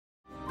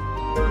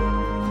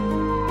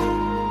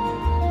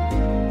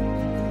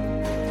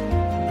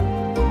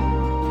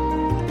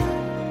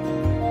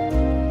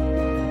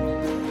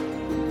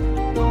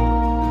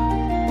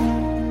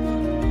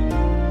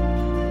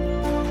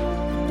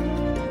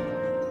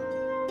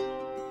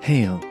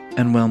Hail,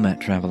 and well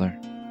met, traveler.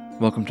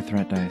 Welcome to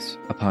Threat Dice,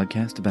 a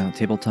podcast about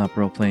tabletop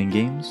role-playing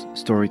games,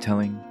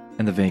 storytelling,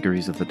 and the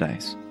vagaries of the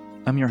dice.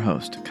 I'm your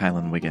host,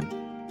 Kylan Wiggin.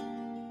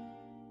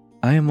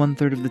 I am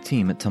one-third of the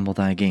team at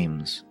Tumbledie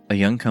Games, a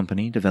young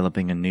company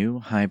developing a new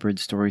hybrid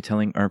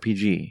storytelling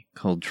RPG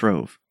called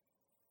Trove.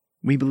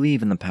 We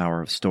believe in the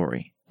power of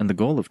story, and the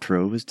goal of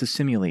Trove is to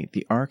simulate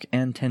the arc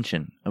and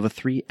tension of a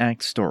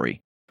 3-act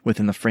story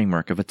within the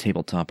framework of a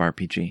tabletop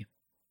RPG.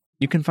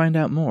 You can find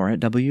out more at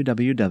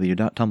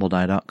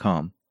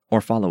www.tumbledie.com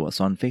or follow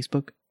us on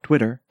Facebook,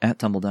 Twitter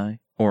 @Tumbledie,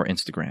 or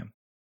Instagram.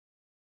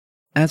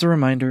 As a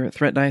reminder,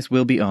 Threat Dice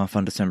will be off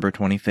on December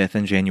 25th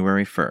and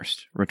January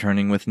 1st,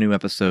 returning with new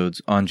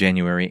episodes on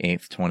January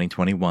 8th,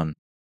 2021.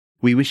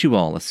 We wish you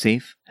all a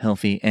safe,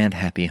 healthy, and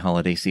happy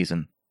holiday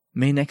season.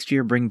 May next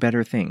year bring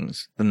better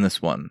things than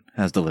this one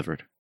has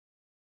delivered.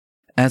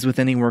 As with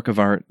any work of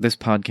art, this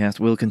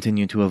podcast will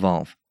continue to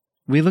evolve.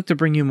 We look to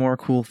bring you more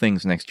cool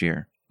things next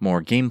year.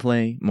 More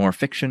gameplay, more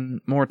fiction,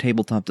 more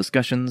tabletop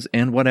discussions,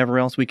 and whatever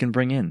else we can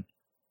bring in.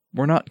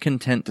 We're not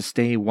content to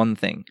stay one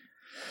thing,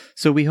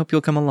 so we hope you'll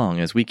come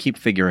along as we keep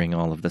figuring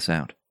all of this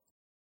out.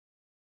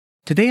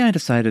 Today I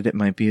decided it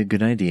might be a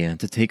good idea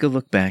to take a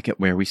look back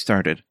at where we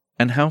started,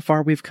 and how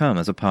far we've come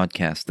as a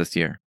podcast this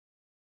year.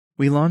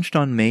 We launched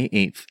on May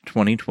 8th,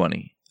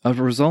 2020, a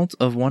result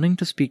of wanting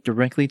to speak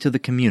directly to the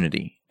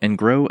community and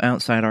grow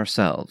outside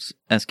ourselves,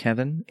 as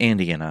Kevin,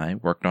 Andy, and I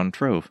worked on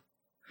Trove.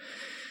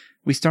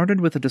 We started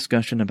with a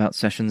discussion about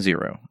Session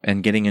 0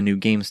 and getting a new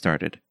game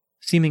started,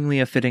 seemingly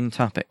a fitting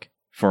topic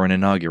for an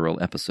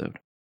inaugural episode.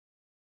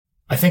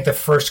 I think the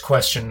first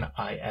question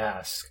I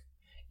ask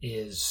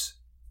is,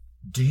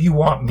 do you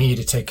want me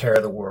to take care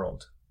of the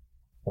world?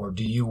 Or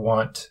do you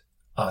want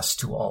us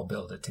to all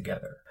build it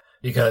together?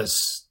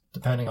 Because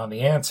depending on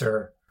the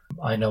answer,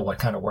 I know what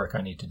kind of work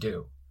I need to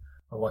do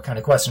or what kind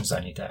of questions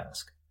I need to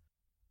ask.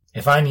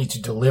 If I need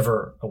to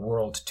deliver a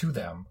world to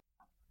them,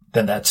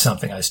 then that's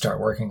something I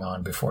start working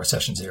on before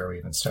Session 0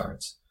 even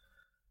starts.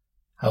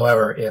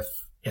 However, if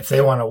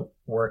they want to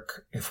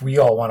work, if we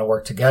all want to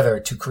work together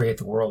to create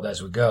the world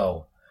as we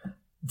go,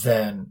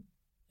 then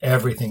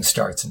everything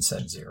starts in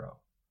Session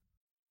 0.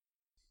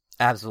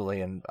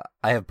 Absolutely, and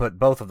I have put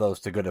both of those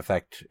to good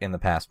effect in the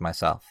past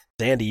myself.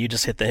 Andy, you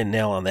just hit the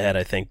nail on the head,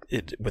 I think,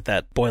 with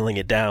that boiling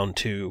it down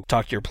to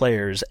talk to your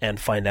players and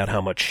find out how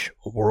much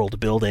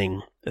world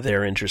building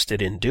they're interested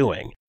in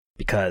doing.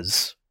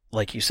 Because,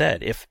 like you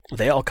said, if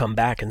they all come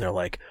back and they're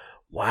like,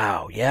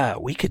 wow, yeah,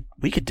 we could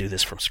do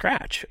this from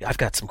scratch. I've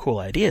got some cool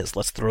ideas.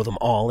 Let's throw them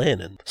all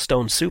in and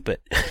stone soup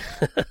it.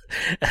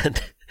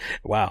 And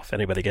wow, if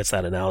anybody gets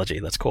that analogy,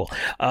 that's cool.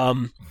 I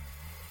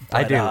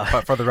do,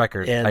 but for the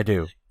record, I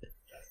do.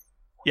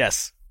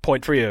 Yes,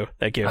 point for you.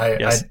 Thank you.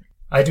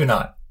 I do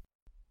not.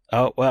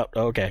 Oh, well,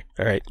 okay.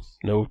 All right.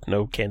 No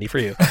candy for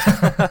you.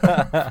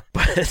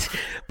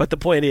 But the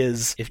point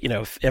is,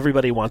 if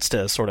everybody wants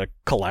to sort of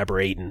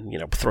collaborate and,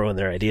 throw in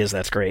their ideas,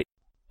 that's great.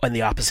 On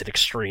the opposite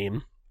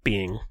extreme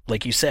being,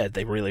 like you said,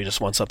 they really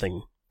just want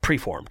something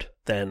preformed.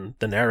 Then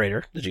the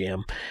narrator, the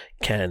GM,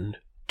 can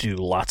do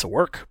lots of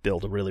work,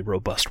 build a really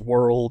robust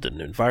world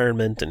and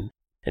environment and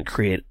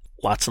create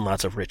lots and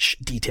lots of rich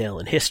detail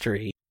and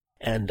history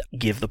and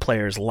give the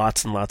players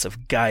lots and lots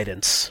of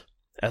guidance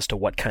as to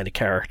what kind of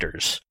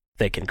characters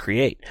they can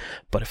create.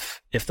 But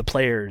if the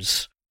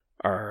players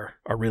are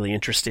really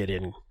interested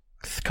in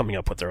coming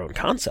up with their own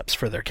concepts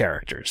for their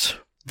characters,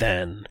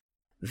 then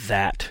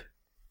that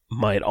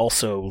might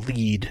also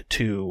lead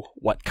to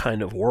what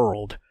kind of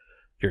world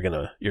you're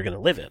gonna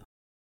live in.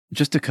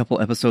 Just a couple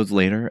episodes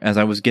later, as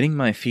I was getting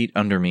my feet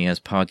under me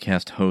as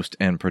podcast host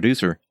and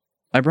producer,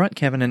 I brought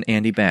Kevin and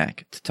Andy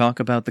back to talk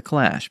about the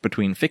clash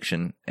between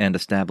fiction and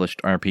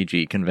established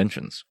RPG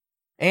conventions.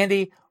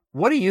 Andy,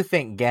 what do you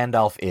think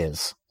Gandalf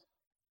is?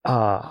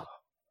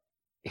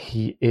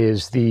 He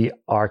is the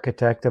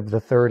architect of the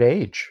Third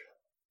Age.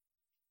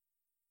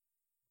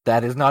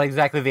 That is not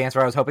exactly the answer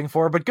I was hoping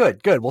for, but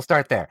good. We'll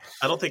start there.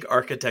 I don't think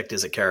architect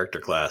is a character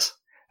class.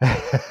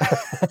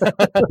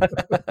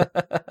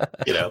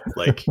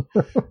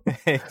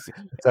 It's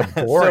a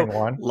boring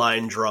one.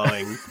 Line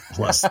drawing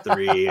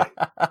 +3,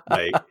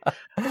 my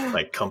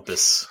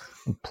compass.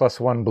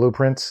 +1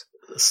 blueprints.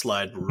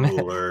 Slide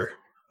ruler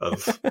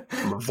of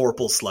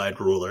Vorpal slide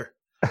ruler.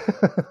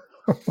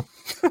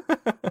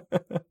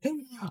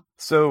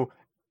 So,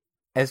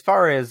 as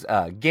far as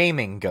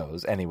gaming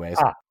goes, anyways,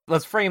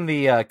 let's frame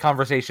the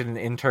conversation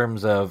in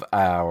terms of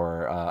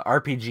our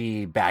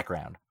RPG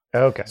background.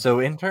 Okay. So,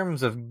 in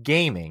terms of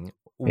gaming,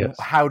 yes.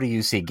 How do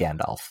you see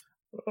Gandalf?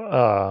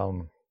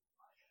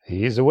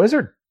 He's a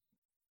wizard.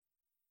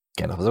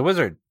 Gandalf is a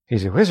wizard.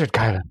 He's a wizard,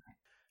 Kylan.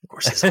 Of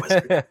course he's a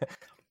wizard.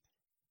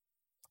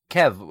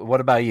 Kev,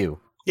 what about you?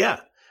 Yeah.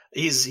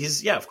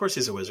 He's of course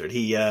he's a wizard.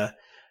 He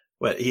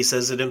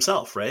says it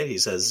himself, right? He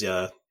says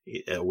a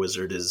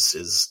wizard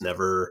is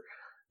never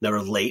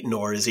late,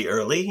 nor is he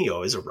early. He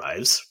always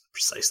arrives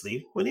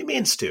precisely when he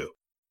means to.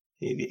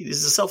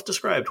 He's a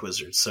self-described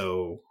wizard,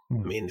 so I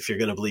mean, if you're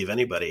going to believe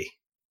anybody,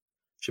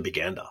 it should be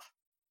Gandalf.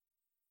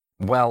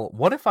 Well,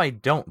 what if I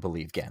don't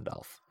believe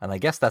Gandalf? And I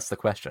guess that's the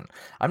question.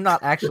 I'm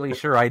not actually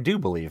sure I do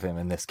believe him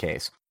in this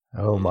case.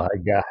 Oh my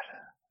God.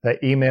 The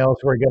emails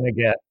we're going to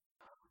get.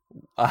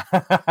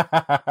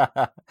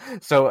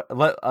 So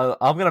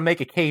I'm going to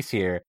make a case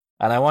here,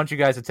 and I want you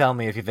guys to tell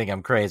me if you think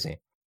I'm crazy.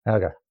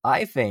 Okay.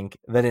 I think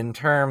that in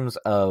terms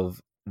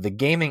of the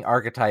gaming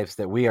archetypes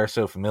that we are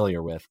so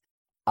familiar with,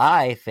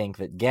 I think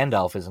that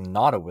Gandalf is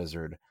not a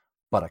wizard,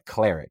 but a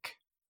cleric.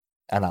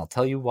 And I'll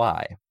tell you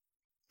why.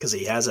 Because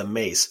he has a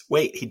mace.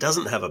 Wait, he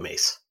doesn't have a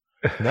mace.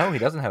 No, he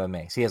doesn't have a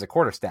mace. He has a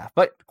quarterstaff,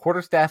 but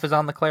quarterstaff is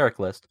on the cleric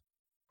list.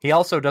 He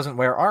also doesn't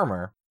wear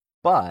armor,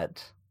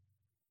 but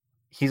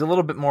he's a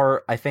little bit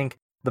more, I think,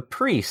 the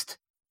priest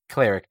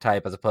cleric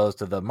type as opposed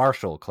to the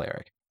martial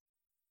cleric.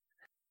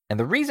 And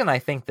the reason I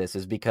think this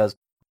is because,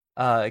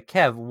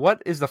 Kev,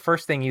 what is the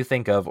first thing you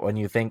think of when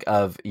you think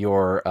of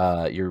your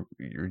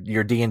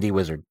D&D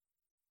wizard?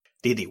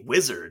 D&D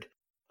wizard?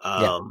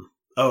 Yeah.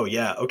 Oh,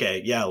 yeah,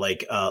 okay, yeah,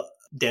 like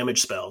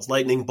damage spells,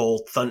 lightning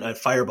bolt,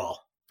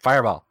 fireball.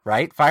 Fireball,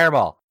 right?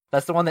 Fireball.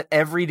 That's the one that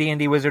every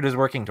D&D wizard is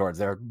working towards.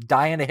 They're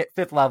dying to hit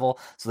 5th level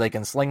so they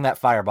can sling that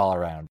fireball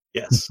around.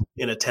 Yes,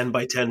 in a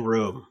 10x10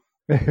 room.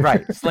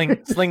 Right,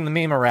 sling the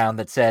meme around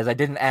that says, I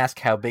didn't ask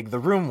how big the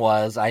room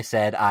was, I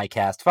said I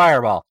cast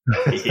fireball.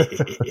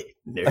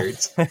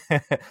 Nerds.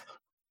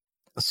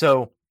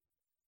 So,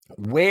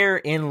 where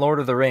in Lord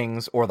of the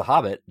Rings or The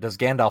Hobbit does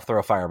Gandalf throw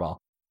a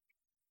fireball?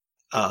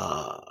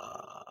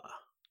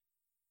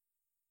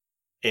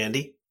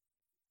 Andy?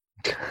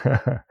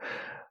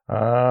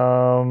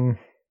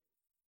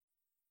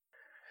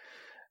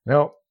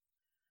 Nope.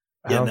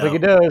 I Yeah, don't no. think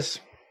it does.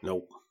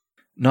 Nope.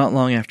 Not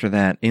long after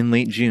that, in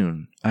late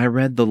June, I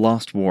read The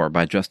Lost War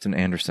by Justin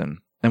Anderson,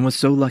 and was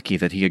so lucky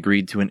that he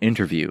agreed to an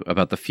interview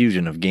about the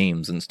fusion of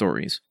games and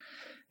stories.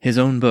 His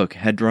own book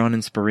had drawn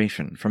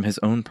inspiration from his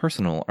own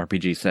personal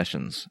RPG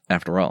sessions,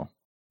 after all.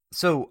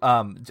 So,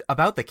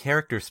 about the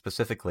characters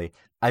specifically,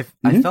 I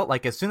felt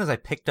like as soon as I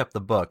picked up the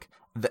book,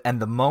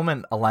 and the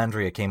moment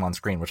Elandria came on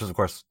screen, which is, of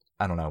course,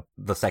 I don't know,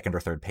 the second or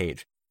third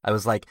page, I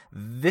was like,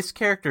 this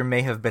character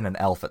may have been an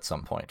elf at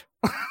some point.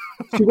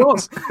 She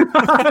was.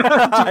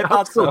 I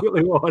thought so.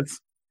 Absolutely was.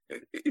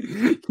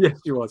 Yes,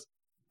 she was.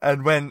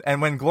 And when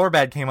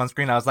Glorbad came on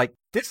screen, I was like,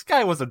 this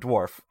guy was a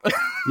dwarf.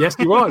 Yes,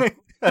 he was.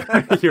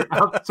 You're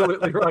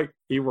absolutely right.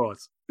 He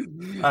was.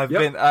 I've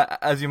been,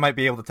 as you might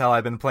be able to tell,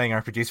 I've been playing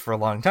RPGs for a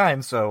long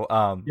time. So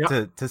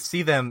to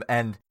see them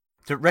and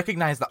to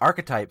recognize the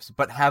archetypes,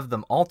 but have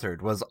them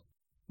altered was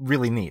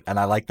really neat. And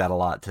I like that a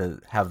lot, to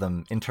have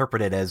them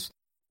interpreted as,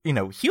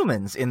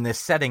 humans in this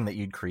setting that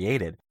you'd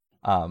created.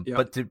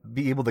 But to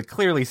be able to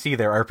clearly see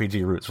their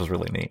RPG roots was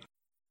really neat.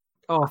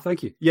 Oh,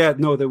 thank you. Yeah,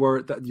 no, they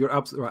were. You're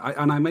absolutely right.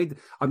 I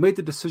made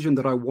the decision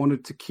that I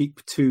wanted to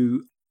keep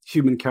to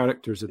human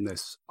characters in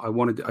this. I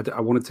wanted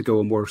to go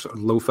a more sort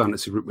of low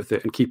fantasy route with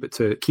it and keep it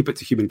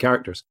to human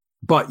characters.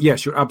 But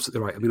yes, you're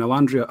absolutely right. I mean,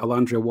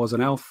 Elandria was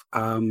an elf,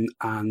 and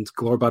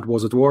Glorbad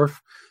was a dwarf,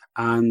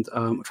 and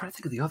I'm trying to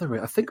think of the other way.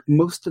 I think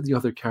most of the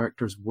other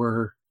characters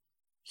were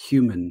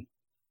human.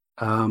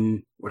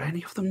 Were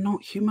any of them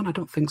not human? I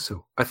don't think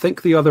so. I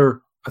think the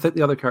other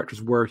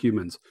characters were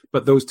humans,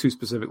 but those two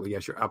specifically,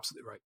 yes, you're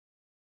absolutely right.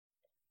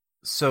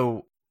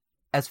 So,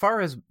 as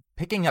far as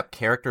picking up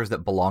characters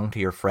that belong to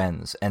your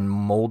friends and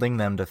molding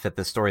them to fit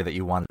the story that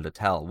you wanted to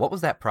tell, what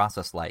was that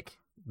process like?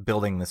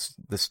 Building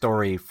the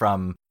story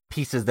from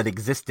pieces that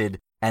existed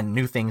and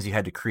new things you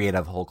had to create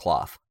out of whole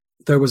cloth.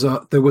 There was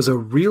a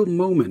real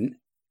moment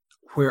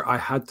where I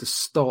had to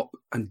stop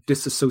and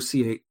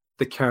disassociate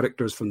the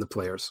characters from the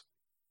players.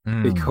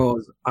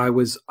 Because I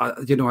was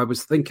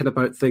thinking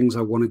about things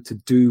I wanted to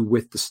do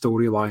with the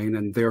storyline,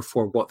 and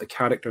therefore what the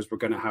characters were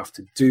going to have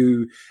to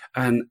do,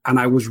 and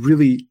I was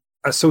really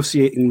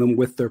associating them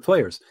with their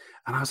players.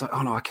 And I was like,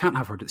 oh no, I can't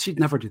have her do. She'd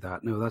never do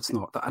that. No, that's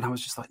not that. And I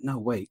was just like, no,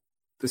 wait,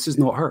 this is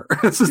not her.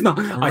 This is not.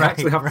 I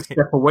actually have to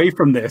step away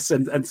from this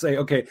and say,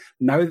 okay,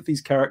 now that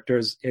these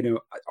characters,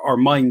 are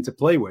mine to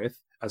play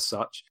with as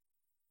such,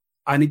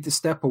 I need to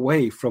step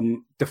away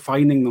from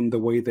defining them the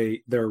way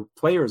their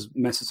players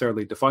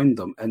necessarily defined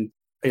them. And,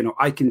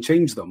 I can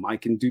change them. I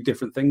can do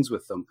different things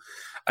with them.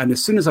 And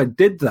as soon as I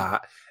did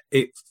that,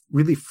 it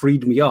really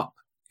freed me up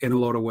in a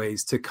lot of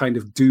ways to kind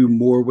of do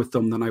more with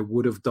them than I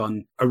would have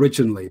done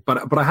originally.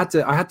 But I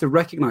had to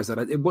recognize that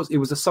it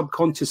was a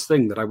subconscious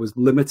thing, that I was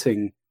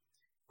limiting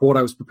what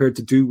I was prepared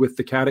to do with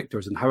the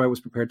characters and how I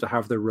was prepared to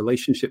have their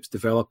relationships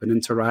develop and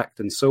interact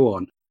and so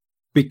on,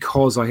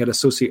 because I had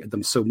associated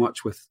them so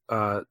much with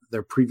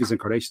their previous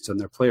incarnations and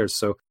their players.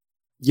 So,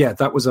 yeah,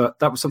 that was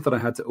something I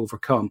had to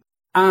overcome,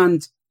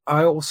 and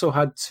I also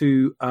had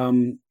to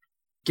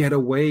get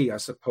away, I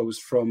suppose,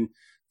 from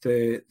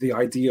the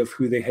idea of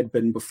who they had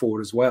been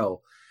before as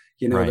well.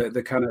 Right.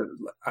 The kind of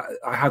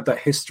I had that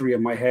history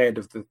in my head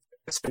of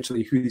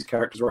essentially who these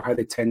characters were, how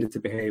they tended to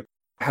behave.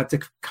 I had to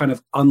kind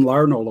of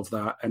unlearn all of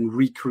that and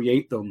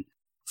recreate them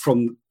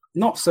from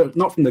not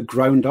from the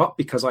ground up,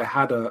 because I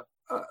had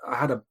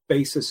a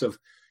basis of,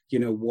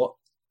 what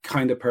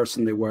kind of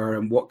person they were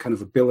and what kind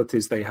of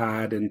abilities they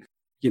had and,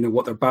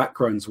 what their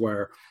backgrounds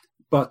were.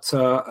 but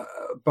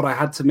I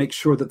had to make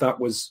sure that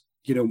was,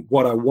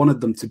 what I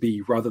wanted them to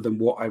be rather than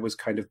what I was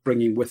kind of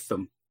bringing with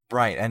them.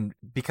 Right, and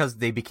because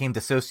they became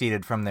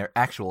dissociated from their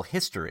actual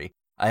history,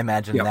 I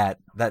imagine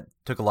that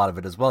took a lot of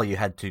it as well. You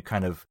had to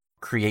kind of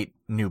create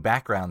new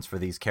backgrounds for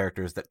these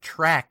characters that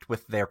tracked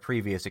with their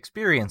previous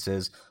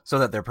experiences so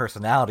that their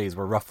personalities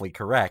were roughly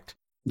correct.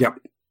 Yep,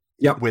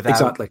 without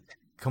exactly.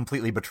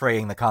 Completely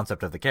betraying the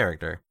concept of the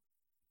character.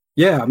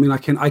 Yeah, I mean, I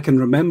can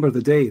remember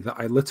the day that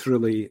I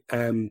literally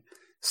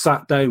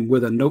sat down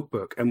with a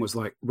notebook and was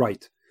like,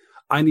 right,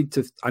 I need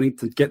to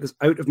get this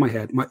out of my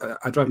head.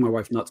 I drive my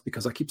wife nuts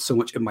because I keep so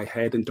much in my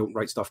head and don't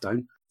write stuff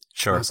down.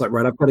 Sure. I was like,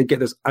 right, I've got to get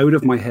this out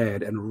of my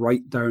head and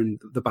write down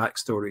the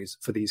backstories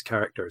for these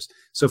characters.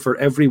 So for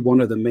every one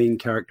of the main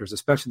characters,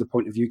 especially the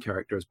point of view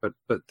characters, but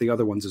the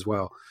other ones as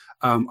well,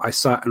 I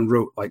sat and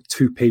wrote like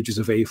 2 pages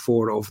of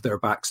A4 of their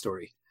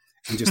backstory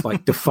and just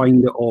like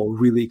defined it all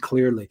really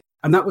clearly.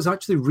 And that was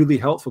actually really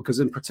helpful because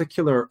in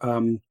particular,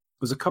 there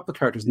was a couple of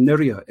characters,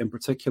 Nyria in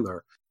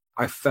particular,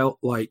 I felt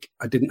like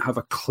I didn't have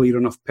a clear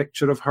enough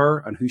picture of her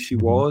and who she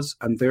was,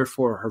 and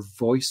therefore her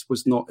voice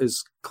was not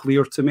as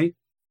clear to me.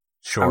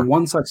 Sure. And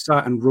once I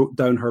sat and wrote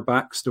down her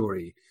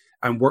backstory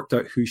and worked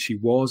out who she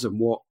was and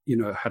what,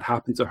 had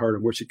happened to her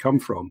and where she'd come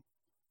from,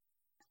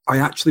 I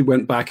actually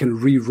went back and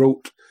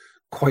rewrote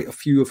quite a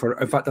few of her.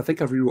 In fact, I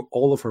think I rewrote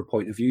all of her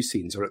point of view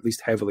scenes, or at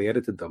least heavily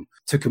edited them,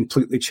 to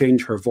completely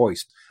change her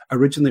voice.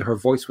 Originally, her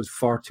voice was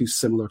far too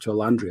similar to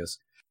Elandria's,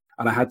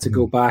 and I had to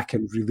go back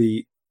and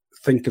really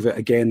think of it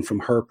again from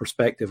her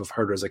perspective of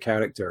her as a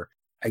character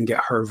and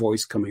get her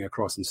voice coming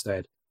across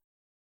instead.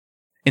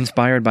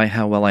 Inspired by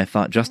how well I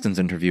thought Justin's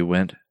interview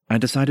went, I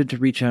decided to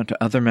reach out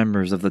to other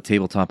members of the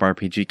tabletop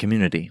RPG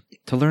community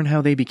to learn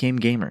how they became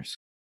gamers.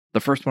 The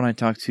first one I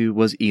talked to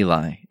was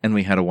Eli, and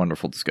we had a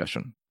wonderful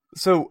discussion.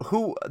 So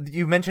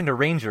you mentioned a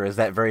ranger as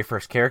that very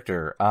first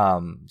character.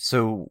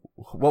 So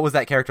what was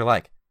that character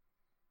like?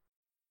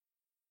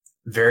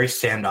 Very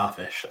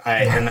standoffish.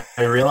 I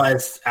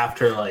realized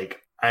after I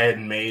had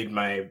made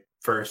my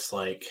first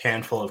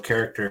handful of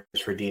characters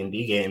for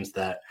D&D games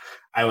that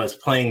I was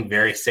playing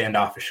very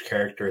standoffish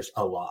characters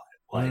a lot.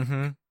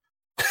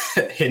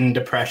 Hidden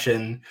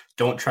depression,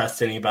 don't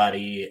trust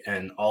anybody,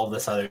 and all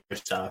this other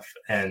stuff.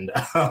 And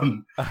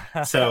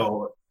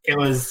so it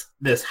was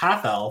this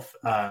half elf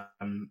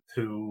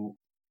who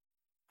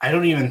I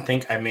don't even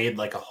think I made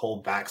a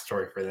whole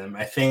backstory for them.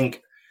 I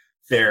think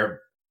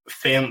their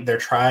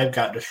tribe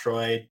got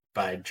destroyed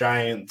by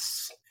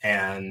giants,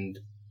 and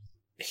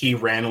he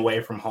ran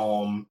away from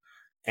home,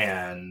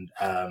 and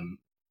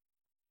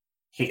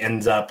he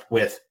ends up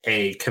with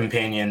a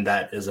companion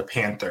that is a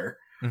panther.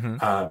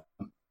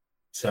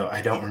 So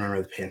I don't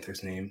remember the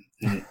panther's name.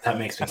 That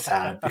makes me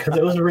sad because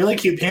it was a really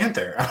cute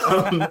panther.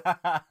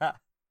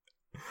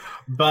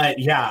 But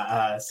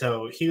yeah,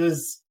 so he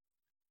was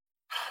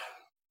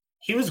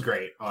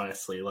great,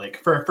 honestly.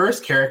 For a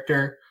first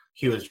character,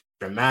 he was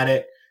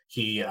dramatic.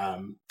 He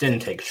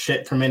didn't take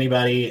shit from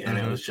anybody, and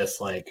it was just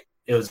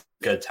it was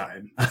a good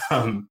time.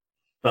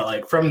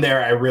 But from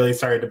there, I really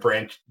started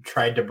to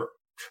tried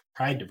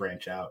to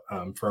branch out.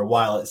 For a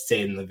while, it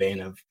stayed in the vein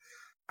of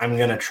I'm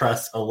gonna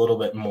trust a little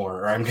bit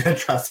more, or I'm gonna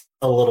trust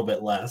a little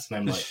bit less, and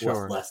I'm what's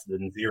less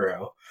than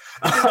 0?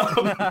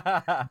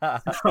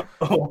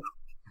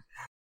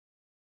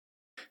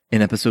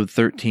 In episode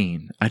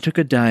 13, I took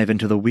a dive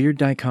into the weird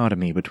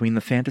dichotomy between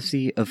the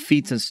fantasy of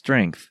feats and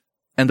strength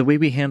and the way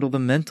we handle the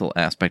mental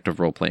aspect of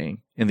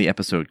role-playing in the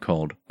episode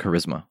called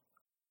Charisma.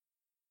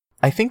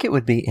 I think it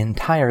would be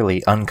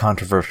entirely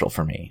uncontroversial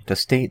for me to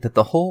state that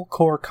the whole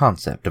core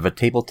concept of a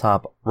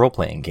tabletop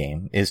role-playing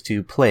game is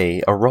to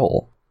play a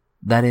role.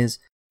 That is,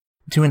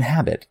 to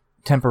inhabit,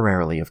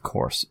 temporarily of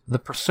course, the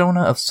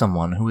persona of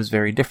someone who is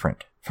very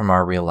different from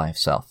our real-life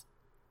self.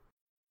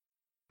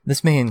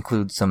 This may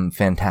include some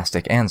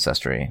fantastic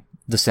ancestry,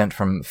 descent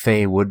from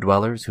fey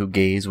wood-dwellers who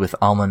gaze with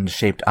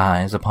almond-shaped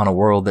eyes upon a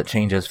world that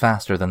changes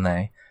faster than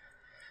they,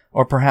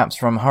 or perhaps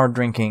from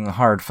hard-drinking,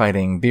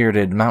 hard-fighting,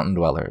 bearded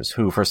mountain-dwellers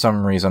who for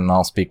some reason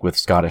all speak with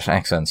Scottish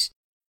accents,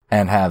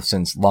 and have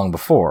since long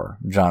before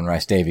John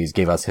Rhys Davies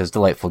gave us his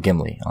delightful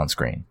Gimli on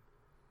screen.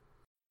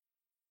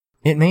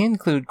 It may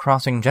include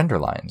crossing gender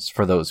lines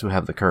for those who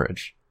have the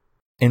courage.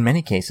 In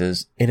many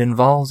cases, it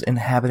involves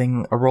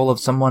inhabiting a role of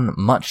someone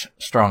much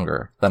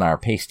stronger than our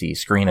pasty,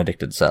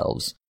 screen-addicted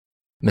selves.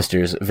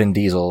 Misters Vin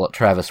Diesel,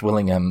 Travis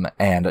Willingham,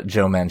 and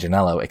Joe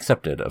Manganiello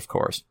accepted, of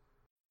course.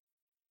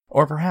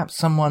 Or perhaps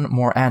someone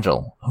more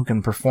agile, who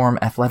can perform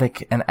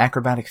athletic and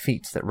acrobatic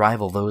feats that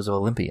rival those of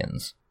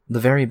Olympians, the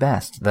very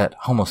best that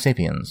Homo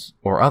sapiens,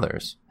 or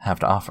others, have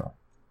to offer.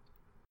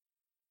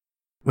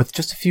 With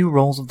just a few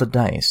rolls of the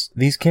dice,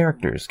 these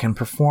characters can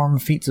perform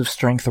feats of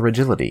strength or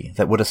agility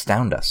that would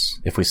astound us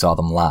if we saw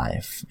them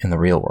live in the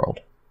real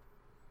world.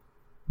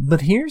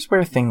 But here's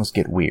where things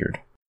get weird.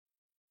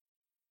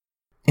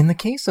 In the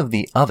case of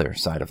the other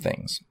side of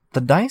things,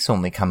 the dice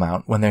only come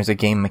out when there's a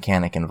game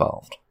mechanic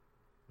involved.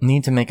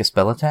 Need to make a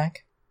spell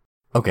attack?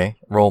 Okay,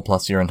 roll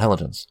plus your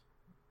intelligence.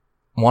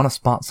 Want to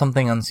spot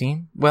something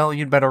unseen? Well,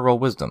 you'd better roll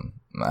wisdom,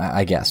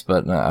 I guess,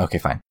 but okay,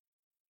 fine.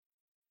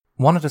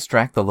 Want to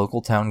distract the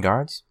local town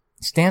guards?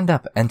 Stand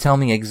up and tell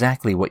me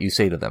exactly what you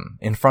say to them,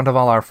 in front of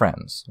all our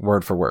friends,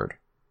 word for word.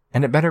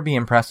 And it better be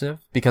impressive,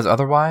 because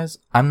otherwise,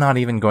 I'm not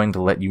even going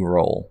to let you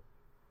roll.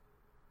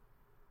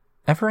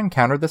 Ever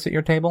encountered this at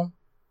your table?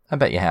 I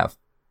bet you have.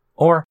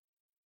 Or,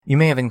 you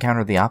may have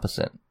encountered the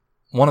opposite.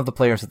 One of the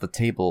players at the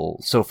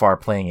table, so far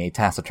playing a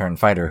taciturn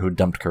fighter who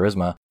dumped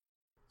charisma,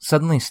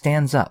 suddenly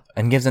stands up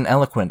and gives an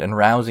eloquent and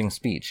rousing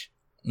speech.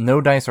 No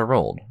dice are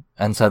rolled,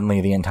 and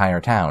suddenly the entire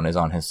town is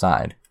on his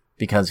side,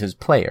 because his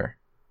player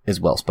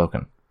is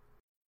well-spoken.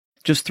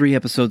 Just 3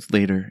 episodes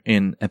later,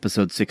 in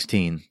episode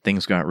 16,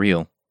 Things Got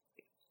Real,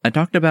 I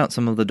talked about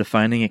some of the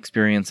defining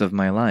experience of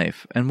my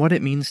life and what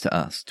it means to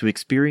us to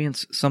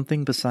experience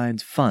something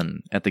besides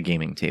fun at the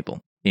gaming table,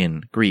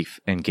 in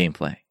grief and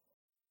gameplay.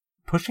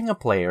 Pushing a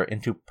player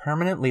into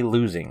permanently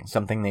losing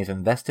something they've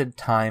invested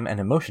time and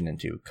emotion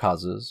into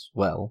causes,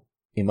 well,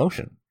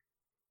 emotion.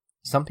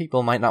 Some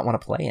people might not want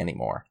to play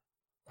anymore.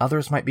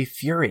 Others might be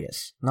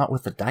furious, not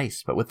with the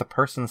dice, but with the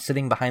person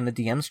sitting behind the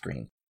DM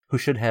screen, who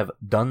should have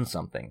done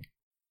something.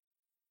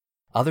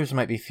 Others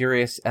might be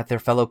furious at their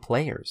fellow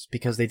players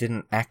because they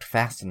didn't act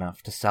fast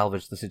enough to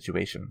salvage the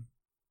situation.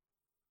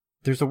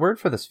 There's a word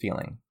for this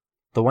feeling,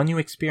 the one you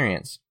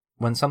experience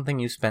when something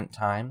you spent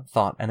time,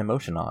 thought, and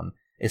emotion on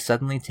is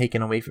suddenly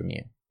taken away from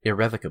you,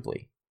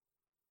 irrevocably.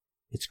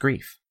 It's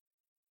grief.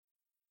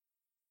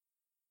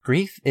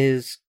 Grief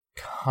is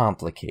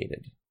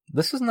complicated.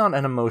 This is not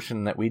an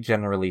emotion that we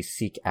generally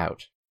seek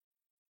out.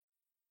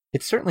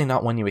 It's certainly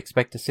not one you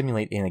expect to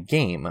simulate in a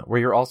game where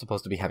you're all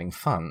supposed to be having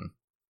fun.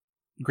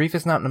 Grief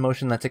is not an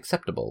emotion that's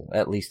acceptable,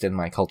 at least in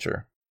my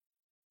culture.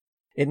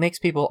 It makes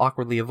people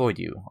awkwardly avoid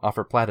you,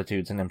 offer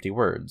platitudes and empty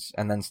words,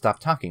 and then stop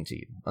talking to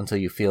you until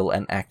you feel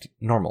and act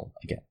normal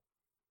again.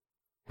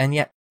 And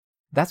yet,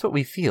 that's what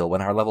we feel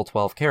when our level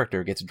 12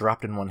 character gets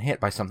dropped in one hit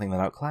by something that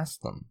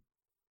outclassed them.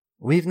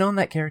 We've known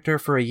that character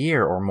for a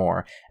year or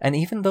more, and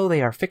even though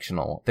they are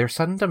fictional, their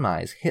sudden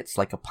demise hits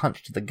like a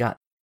punch to the gut.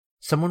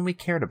 Someone we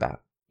cared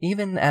about,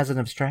 even as an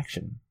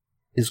abstraction,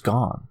 is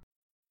gone.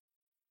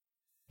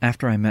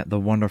 After I met the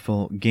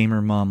wonderful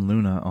Gamer Mom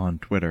Luna on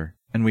Twitter,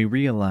 and we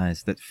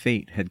realized that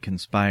fate had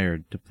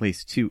conspired to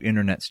place 2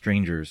 internet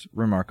strangers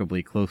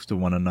remarkably close to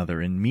one another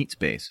in meat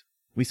space,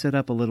 we set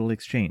up a little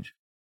exchange.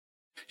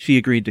 She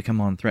agreed to come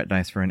on Threat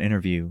Dice for an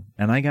interview,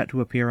 and I got to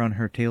appear on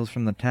her Tales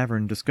from the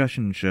Tavern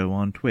discussion show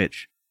on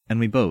Twitch, and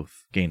we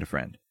both gained a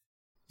friend.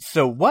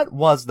 So what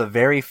was the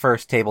very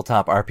first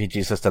tabletop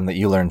RPG system that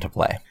you learned to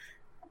play?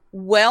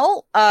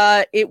 Well,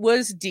 it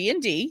was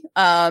D&D,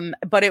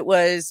 but it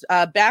was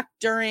back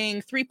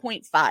during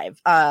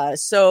 3.5.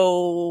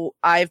 So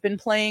I've been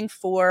playing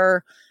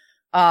for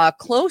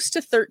close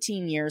to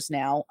 13 years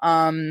now.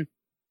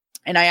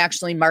 And I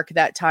actually mark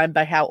that time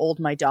by how old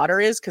my daughter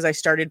is, because I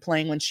started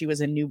playing when she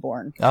was a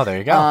newborn. Oh, there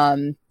you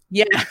go.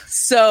 Yeah.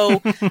 So,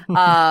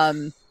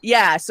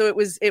 so it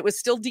was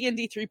still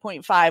D&D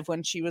 3.5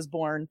 when she was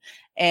born.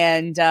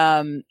 And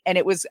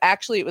it was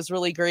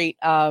really great,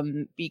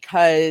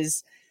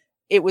 because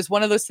it was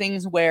one of those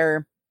things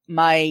where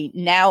my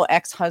now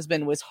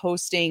ex-husband was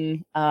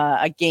hosting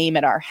a game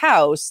at our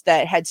house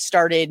that had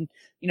started,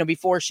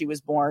 before she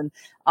was born.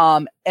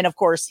 And of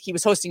course he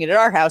was hosting it at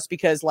our house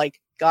because, like,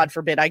 God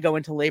forbid I go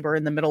into labor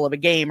in the middle of a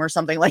game or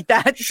something like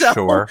that. So,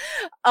 sure.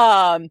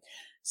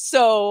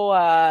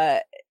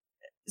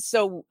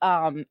 So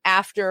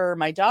after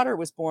my daughter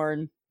was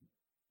born,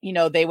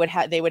 they would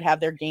have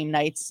their game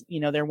nights,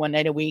 their one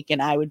night a week. And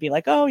I would be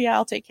like, oh yeah,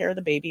 I'll take care of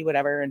the baby,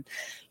 whatever. And,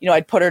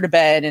 I'd put her to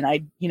bed, and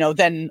I'd,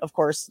 then of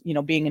course,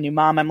 being a new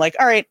mom, I'm like,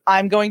 all right,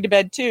 I'm going to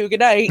bed too.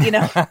 Good night,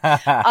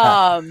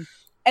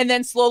 And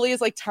then slowly,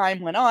 as like time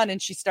went on and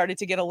she started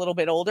to get a little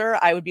bit older,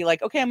 I would be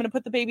like, okay, I'm going to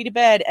put the baby to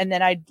bed. And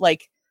then I'd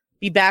like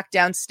be back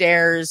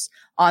downstairs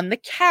on the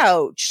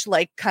couch,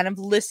 like kind of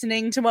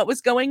listening to what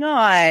was going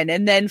on.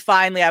 And then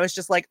finally I was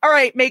just like, all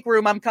right, make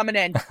room. I'm coming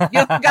in.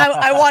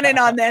 I want in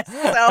on this.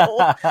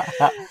 So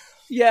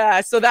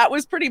yeah, so that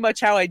was pretty much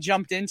how I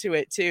jumped into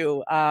it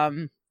too.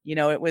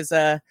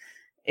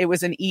 It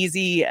was an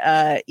easy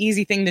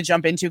thing to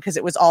jump into because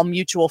it was all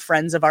mutual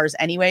friends of ours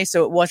anyway.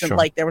 So it wasn't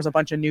like there was a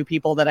bunch of new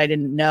people that I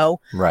didn't know.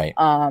 Right.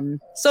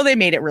 So they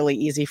made it really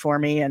easy for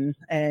me, and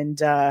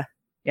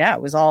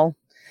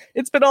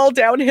it's been all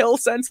downhill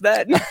since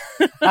then.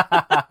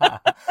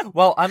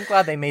 Well, I'm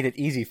glad they made it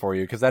easy for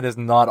you, because that is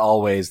not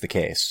always the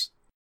case.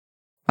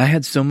 I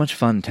had so much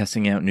fun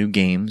testing out new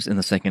games in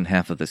the second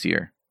half of this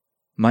year.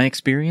 My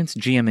experience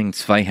GMing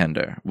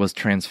Zweihander was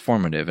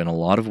transformative in a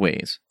lot of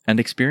ways, and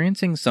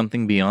experiencing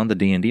something beyond the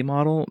D&D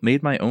model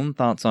made my own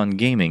thoughts on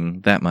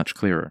gaming that much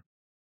clearer.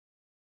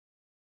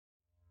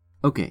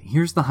 Okay,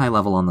 here's the high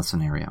level on the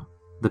scenario.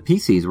 The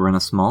PCs were in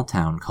a small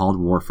town called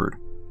Warford,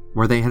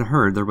 where they had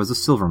heard there was a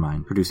silver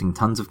mine producing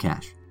tons of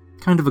cash,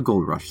 kind of a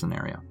gold rush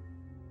scenario.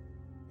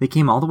 They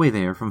came all the way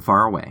there from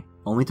far away,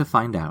 only to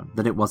find out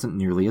that it wasn't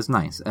nearly as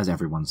nice as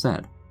everyone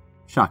said.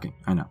 Shocking,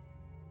 I know.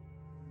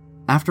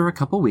 After a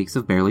couple weeks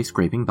of barely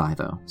scraping by,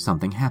 though,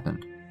 something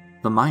happened.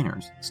 The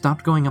miners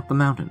stopped going up the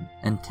mountain,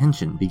 and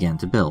tension began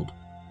to build.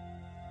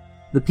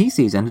 The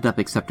PCs ended up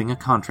accepting a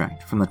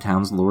contract from the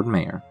town's Lord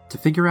Mayor to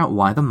figure out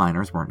why the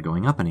miners weren't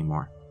going up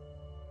anymore.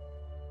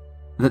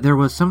 That there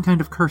was some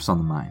kind of curse on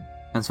the mine,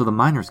 and so the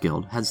Miners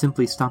Guild had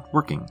simply stopped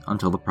working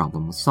until the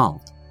problem was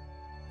solved.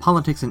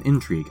 Politics and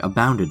intrigue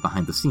abounded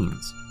behind the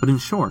scenes, but in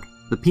short,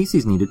 the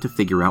PCs needed to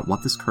figure out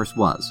what this curse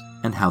was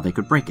and how they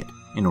could break it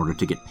in order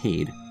to get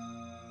paid.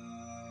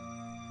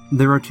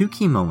 There are two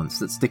key moments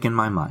that stick in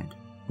my mind,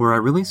 where I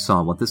really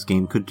saw what this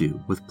game could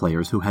do with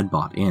players who had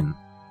bought in.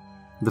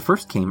 The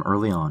first came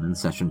early on in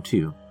Session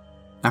 2.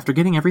 After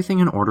getting everything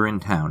in order in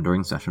town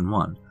during Session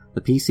 1,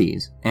 the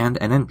PCs, and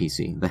an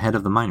NPC, the head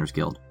of the Miners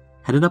Guild,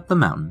 headed up the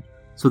mountain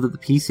so that the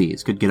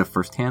PCs could get a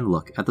first-hand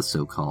look at the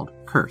so-called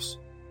curse.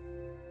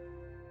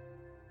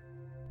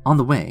 On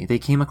the way, they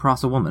came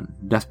across a woman,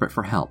 desperate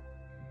for help.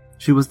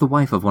 She was the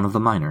wife of one of the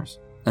miners,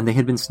 and they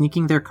had been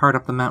sneaking their cart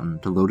up the mountain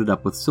to load it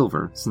up with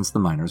silver since the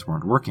miners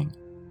weren't working.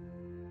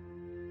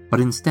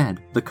 But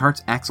instead, the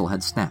cart's axle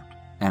had snapped,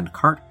 and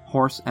cart,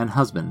 horse, and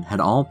husband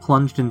had all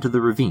plunged into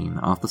the ravine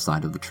off the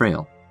side of the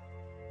trail.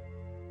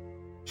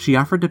 She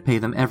offered to pay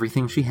them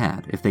everything she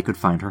had if they could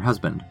find her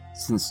husband,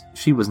 since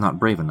she was not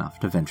brave enough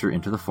to venture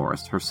into the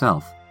forest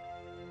herself.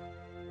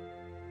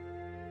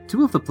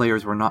 Two of the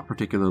players were not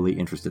particularly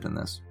interested in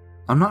this.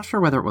 I'm not sure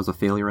whether it was a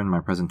failure in my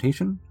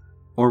presentation,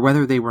 or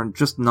whether they were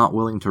just not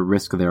willing to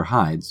risk their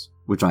hides,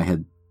 which I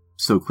had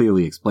so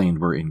clearly explained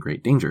were in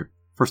great danger,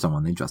 for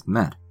someone they just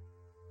met.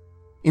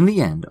 In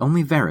the end,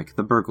 only Varric,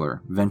 the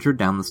burglar, ventured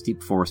down the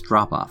steep forest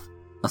drop-off,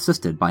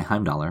 assisted by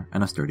Heimdallr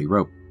and a sturdy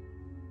rope.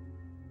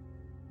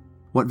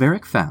 What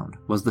Varric found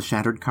was the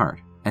shattered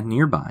cart, and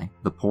nearby,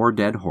 the poor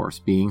dead horse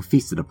being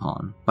feasted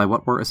upon by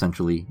what were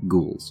essentially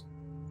ghouls.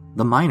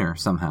 The miner,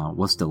 somehow,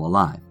 was still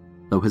alive,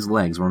 though his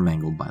legs were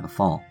mangled by the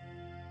fall.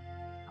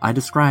 I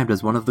described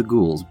as one of the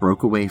ghouls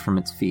broke away from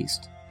its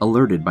feast,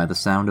 alerted by the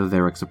sound of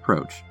Varric's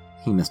approach,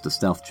 he missed a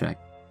stealth check,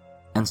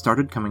 and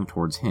started coming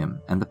towards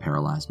him and the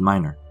paralyzed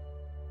miner.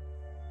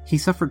 He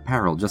suffered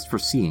peril just for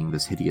seeing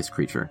this hideous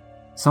creature,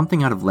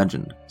 something out of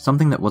legend,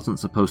 something that wasn't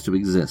supposed to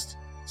exist,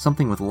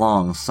 something with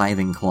long,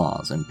 scything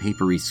claws and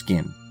papery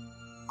skin,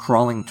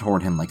 crawling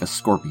toward him like a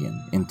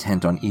scorpion,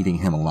 intent on eating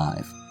him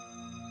alive.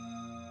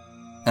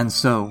 And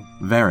so,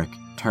 Varric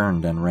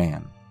turned and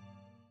ran.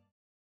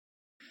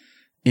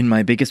 In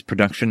my biggest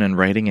production and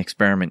writing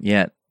experiment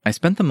yet, I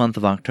spent the month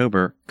of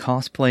October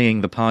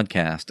cosplaying the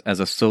podcast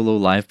as a solo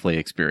live play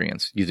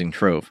experience using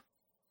Trove.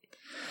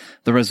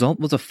 The result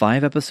was a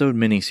 5-episode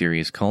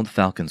miniseries called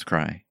Falcon's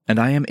Cry, and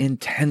I am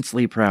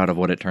intensely proud of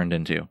what it turned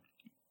into.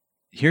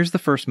 Here's the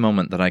first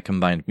moment that I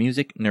combined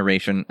music,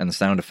 narration, and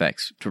sound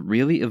effects to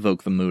really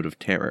evoke the mood of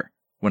terror,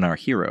 when our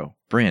hero,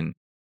 Bryn,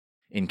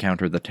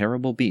 encountered the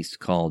terrible beast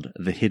called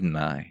the Hidden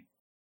Eye.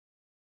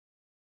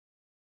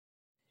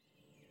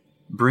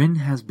 Bryn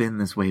has been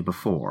this way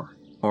before,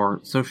 or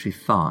so she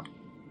thought.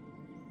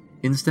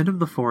 Instead of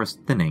the forest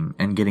thinning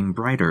and getting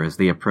brighter as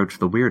they approach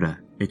the Weirda,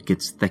 it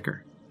gets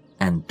thicker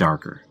and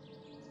darker.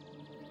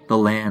 The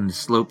land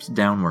slopes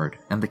downward,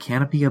 and the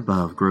canopy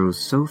above grows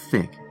so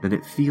thick that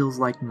it feels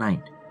like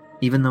night,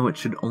 even though it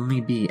should only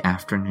be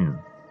afternoon.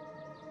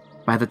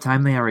 By the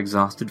time they are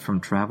exhausted from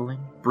traveling,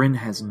 Bryn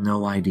has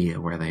no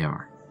idea where they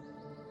are.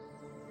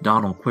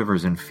 Donal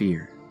quivers in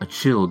fear. A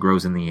chill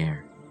grows in the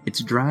air.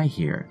 It's dry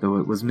here, though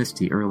it was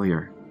misty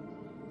earlier.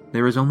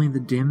 There is only the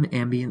dim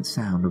ambient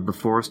sound of the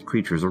forest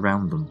creatures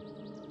around them.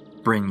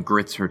 Bryn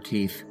grits her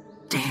teeth.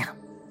 Damn,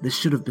 this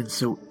should have been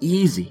so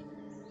easy.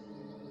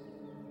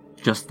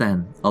 Just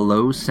then, a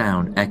low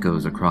sound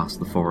echoes across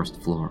the forest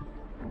floor.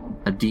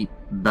 A deep,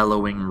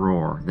 bellowing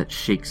roar that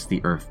shakes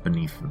the earth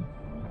beneath them.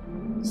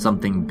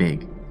 Something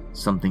big,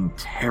 something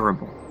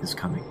terrible is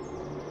coming.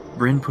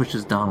 Bryn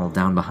pushes Donal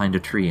down behind a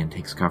tree and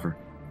takes cover.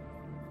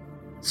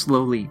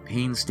 Slowly,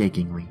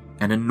 painstakingly,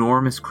 an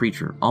enormous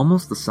creature,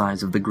 almost the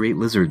size of the great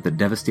lizard that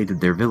devastated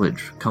their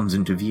village, comes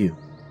into view.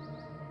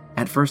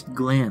 At first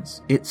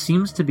glance, it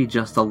seems to be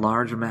just a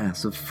large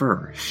mass of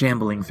fur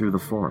shambling through the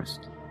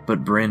forest,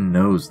 but Bryn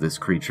knows this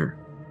creature.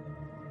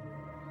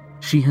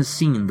 She has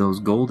seen those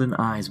golden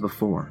eyes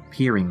before,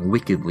 peering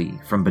wickedly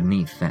from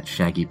beneath that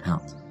shaggy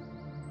pelt.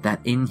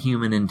 That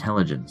inhuman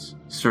intelligence,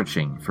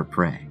 searching for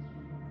prey.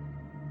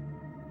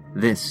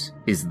 This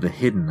is the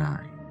Hidden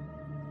Eye.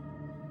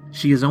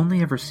 She has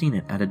only ever seen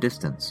it at a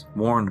distance,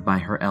 warned by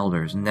her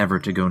elders never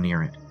to go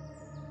near it.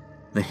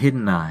 The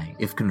Hidden Eye,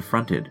 if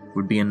confronted,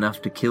 would be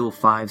enough to kill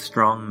 5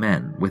 strong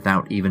men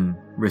without even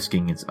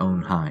risking its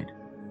own hide.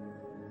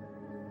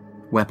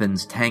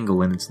 Weapons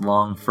tangle in its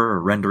long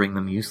fur, rendering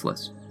them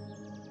useless.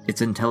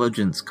 Its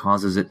intelligence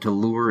causes it to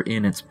lure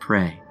in its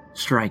prey,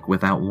 strike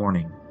without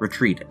warning,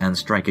 retreat, and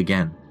strike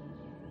again.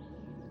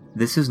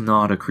 This is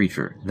not a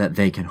creature that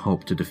they can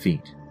hope to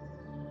defeat.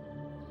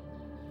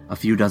 A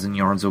few dozen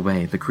yards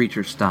away, the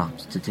creature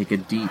stops to take a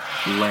deep,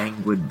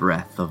 languid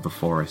breath of the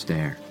forest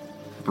air.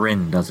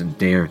 Bryn doesn't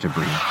dare to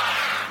breathe.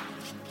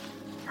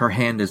 Her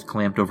hand is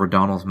clamped over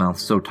Donal's mouth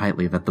so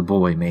tightly that the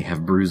boy may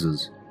have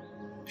bruises.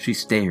 She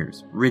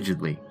stares,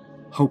 rigidly,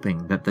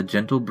 hoping that the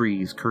gentle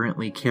breeze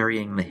currently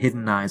carrying the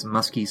Hidden Eye's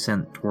musky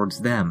scent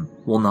towards them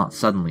will not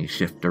suddenly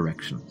shift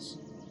directions.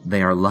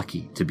 They are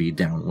lucky to be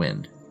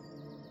downwind.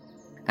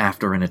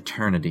 After an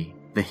eternity,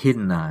 the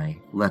Hidden Eye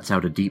lets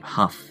out a deep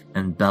huff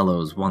and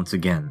bellows once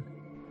again,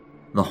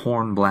 the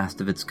horn blast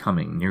of its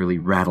coming nearly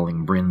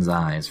rattling Bryn's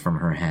eyes from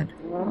her head.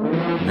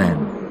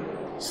 Then,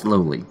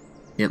 slowly,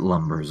 it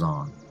lumbers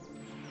on.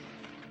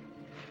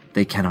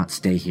 They cannot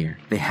stay here.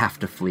 They have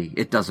to flee.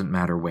 It doesn't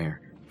matter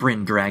where.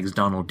 Bryn drags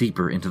Donald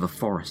deeper into the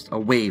forest,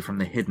 away from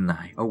the Hidden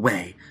Eye.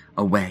 Away,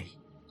 away,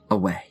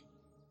 away.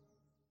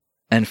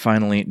 And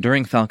finally,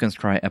 during Falcon's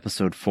Cry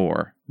Episode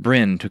 4,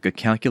 Bryn took a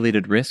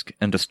calculated risk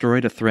and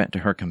destroyed a threat to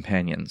her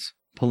companions,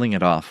 pulling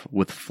it off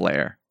with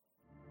flair.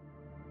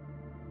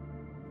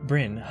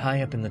 Bryn,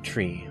 high up in the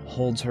tree,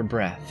 holds her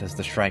breath as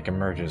the Shrike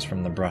emerges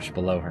from the brush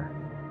below her.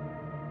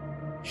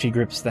 She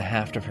grips the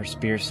haft of her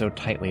spear so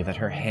tightly that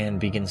her hand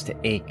begins to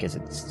ache as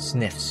it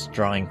sniffs,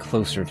 drawing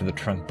closer to the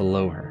trunk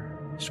below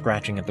her,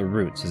 scratching at the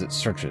roots as it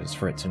searches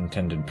for its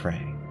intended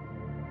prey.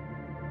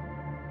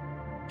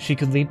 She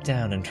could leap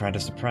down and try to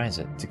surprise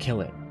it, to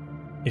kill it.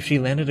 If she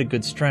landed a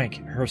good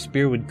strike, her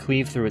spear would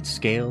cleave through its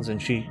scales and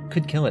she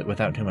could kill it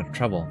without too much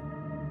trouble.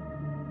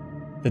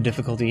 The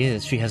difficulty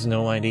is she has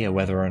no idea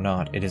whether or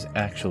not it is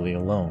actually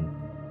alone.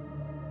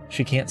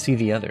 She can't see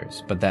the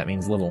others, but that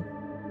means little.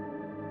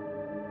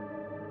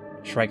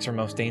 Shrikes are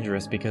most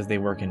dangerous because they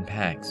work in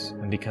packs,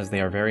 and because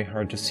they are very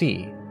hard to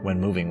see when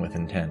moving with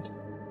intent.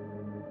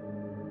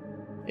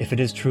 If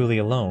it is truly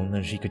alone,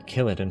 then she could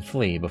kill it and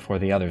flee before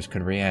the others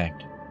could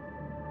react.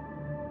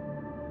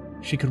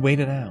 She could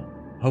wait it out,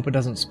 hope it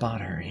doesn't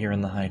spot her here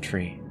in the high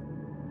tree.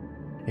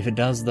 If it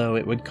does, though,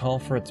 it would call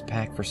for its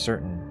pack for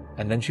certain,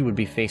 and then she would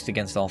be faced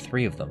against all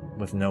three of them,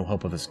 with no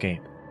hope of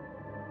escape.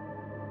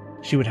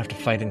 She would have to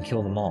fight and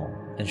kill them all,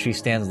 and she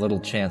stands little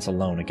chance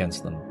alone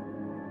against them.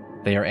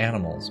 They are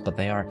animals, but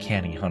they are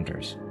canny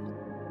hunters.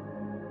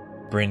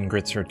 Bryn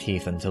grits her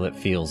teeth until it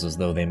feels as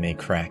though they may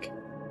crack.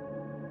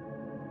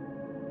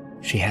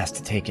 She has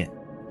to take it.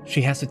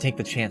 She has to take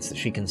the chance that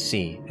she can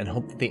see, and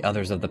hope that the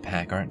others of the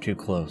pack aren't too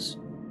close.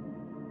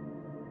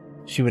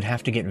 She would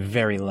have to get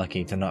very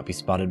lucky to not be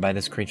spotted by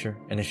this creature,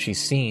 and if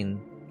she's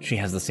seen, she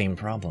has the same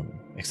problem,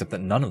 except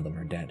that none of them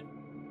are dead.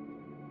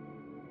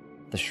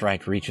 The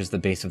Shrike reaches the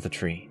base of the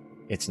tree.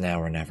 It's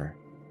now or never.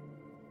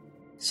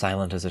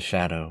 Silent as a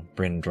shadow,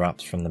 Bryn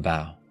drops from the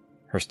bough,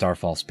 her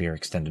starfall spear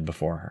extended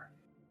before her.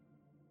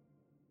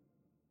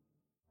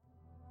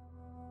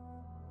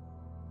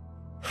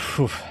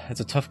 Whew,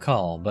 it's a tough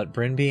call, but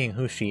Bryn being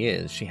who she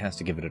is, she has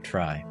to give it a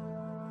try.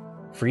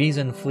 Freeze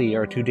and flee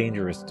are too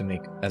dangerous to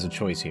make as a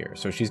choice here,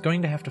 so she's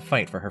going to have to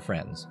fight for her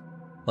friends.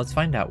 Let's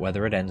find out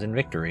whether it ends in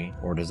victory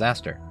or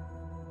disaster.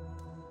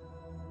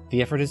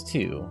 The effort is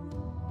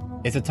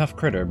 2. It's a tough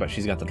critter, but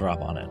she's got the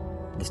drop on it.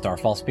 The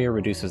Starfall Spear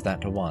reduces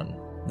that to 1.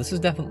 This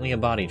is definitely a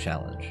body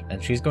challenge,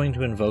 and she's going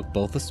to invoke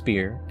both the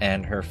spear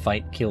and her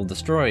Fight, Kill,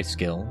 Destroy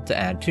skill to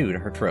add 2 to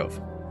her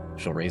trove.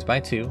 She'll raise by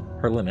 2,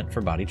 her limit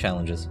for body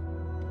challenges.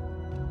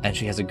 And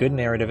she has a good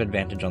narrative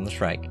advantage on the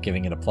Shrike,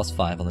 giving it a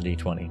 +5 on the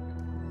d20.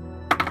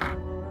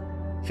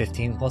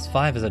 15 plus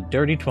 5 is a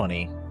dirty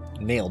 20.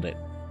 Nailed it.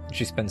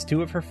 She spends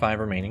 2 of her 5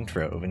 remaining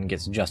trove and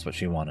gets just what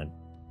she wanted.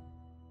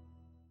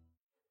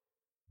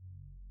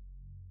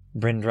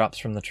 Bryn drops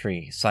from the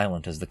tree,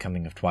 silent as the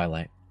coming of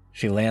twilight.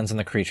 She lands on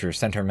the creature's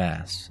center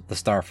mass, the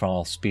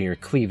Starfall spear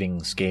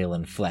cleaving scale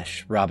and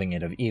flesh, robbing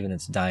it of even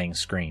its dying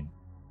scream.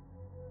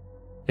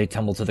 They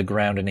tumble to the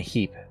ground in a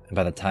heap, and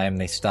by the time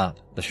they stop,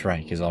 the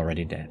Shrike is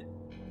already dead.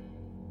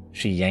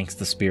 She yanks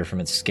the spear from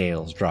its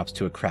scales, drops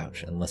to a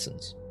crouch, and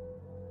listens.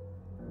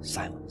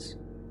 Silence.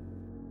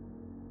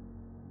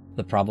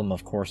 The problem,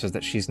 of course, is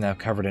that she's now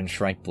covered in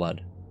Shrike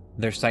blood.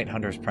 They're sight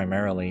hunters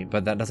primarily,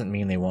 but that doesn't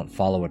mean they won't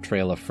follow a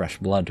trail of fresh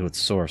blood to its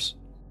source.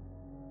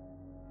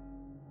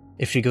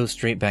 If she goes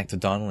straight back to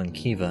Donald and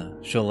Kiva,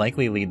 she'll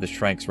likely lead the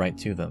Shrikes right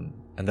to them,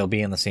 and they'll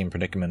be in the same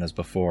predicament as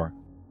before.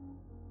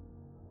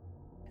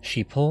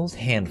 She pulls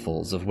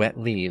handfuls of wet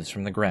leaves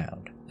from the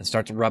ground and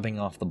starts rubbing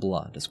off the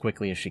blood as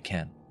quickly as she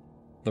can.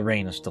 The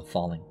rain is still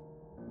falling.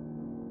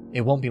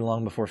 It won't be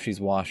long before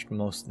she's washed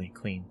mostly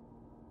clean.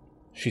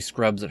 She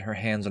scrubs at her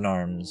hands and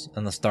arms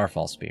and the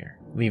Starfall spear,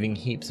 leaving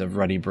heaps of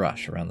ruddy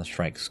brush around the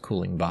Shrike's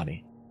cooling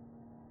body.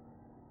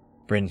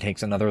 Bryn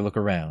takes another look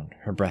around,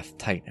 her breath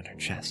tight in her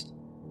chest.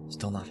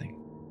 Still nothing.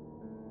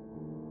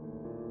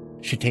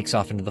 She takes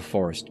off into the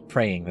forest,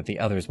 praying that the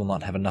others will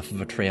not have enough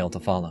of a trail to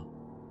follow.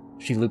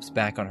 She loops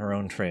back on her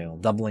own trail,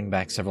 doubling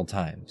back several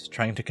times,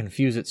 trying to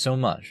confuse it so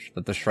much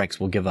that the Shrikes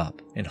will give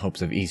up in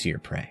hopes of easier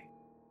prey.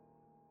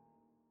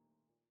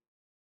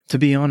 To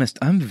be honest,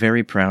 I'm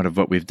very proud of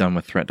what we've done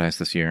with Threat Dice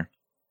this year.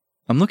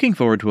 I'm looking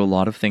forward to a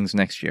lot of things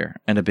next year,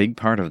 and a big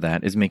part of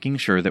that is making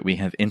sure that we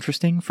have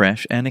interesting,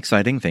 fresh, and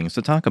exciting things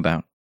to talk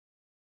about.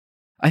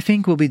 I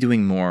think we'll be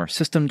doing more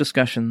system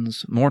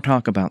discussions, more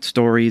talk about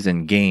stories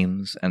and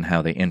games, and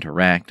how they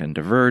interact and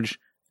diverge,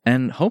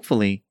 and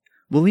hopefully,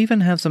 we'll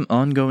even have some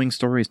ongoing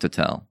stories to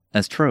tell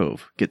as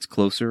Trove gets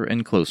closer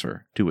and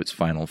closer to its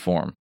final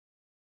form.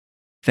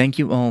 Thank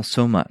you all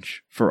so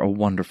much for a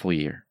wonderful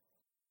year.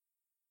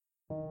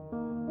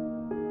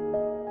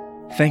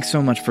 Thanks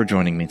so much for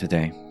joining me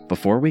today.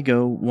 Before we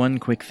go, one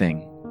quick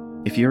thing.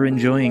 If you're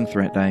enjoying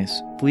Threat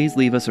Dice, please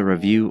leave us a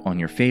review on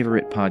your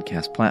favorite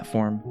podcast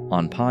platform,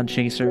 on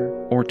Podchaser,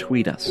 or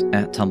tweet us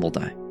at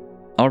TumbleDie.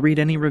 I'll read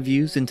any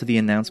reviews into the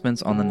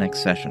announcements on the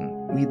next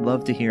session. We'd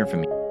love to hear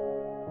from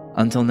you.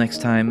 Until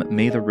next time,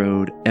 may the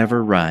road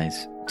ever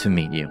rise to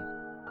meet you.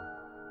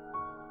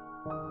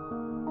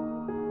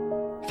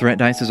 Threat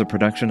Dice is a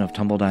production of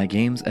TumbleDie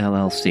Games,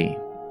 LLC.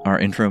 Our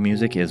intro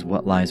music is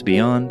What Lies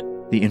Beyond,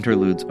 the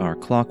interludes are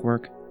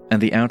Clockwork,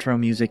 and the outro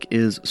music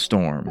is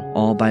Storm,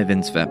 all by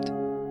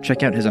Vincevept.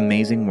 Check out his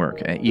amazing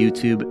work at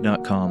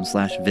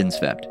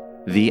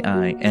youtube.com/Vincevept,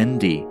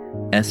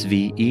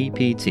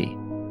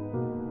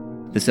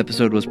 VINDSVEPT. This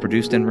episode was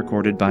produced and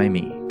recorded by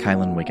me,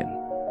 Kylan Wiggin.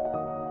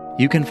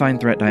 You can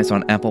find Threat Dice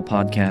on Apple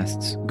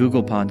Podcasts,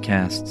 Google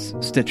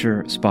Podcasts,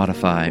 Stitcher,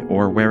 Spotify,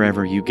 or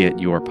wherever you get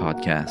your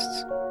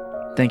podcasts.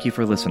 Thank you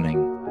for listening,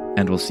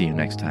 and we'll see you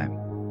next time.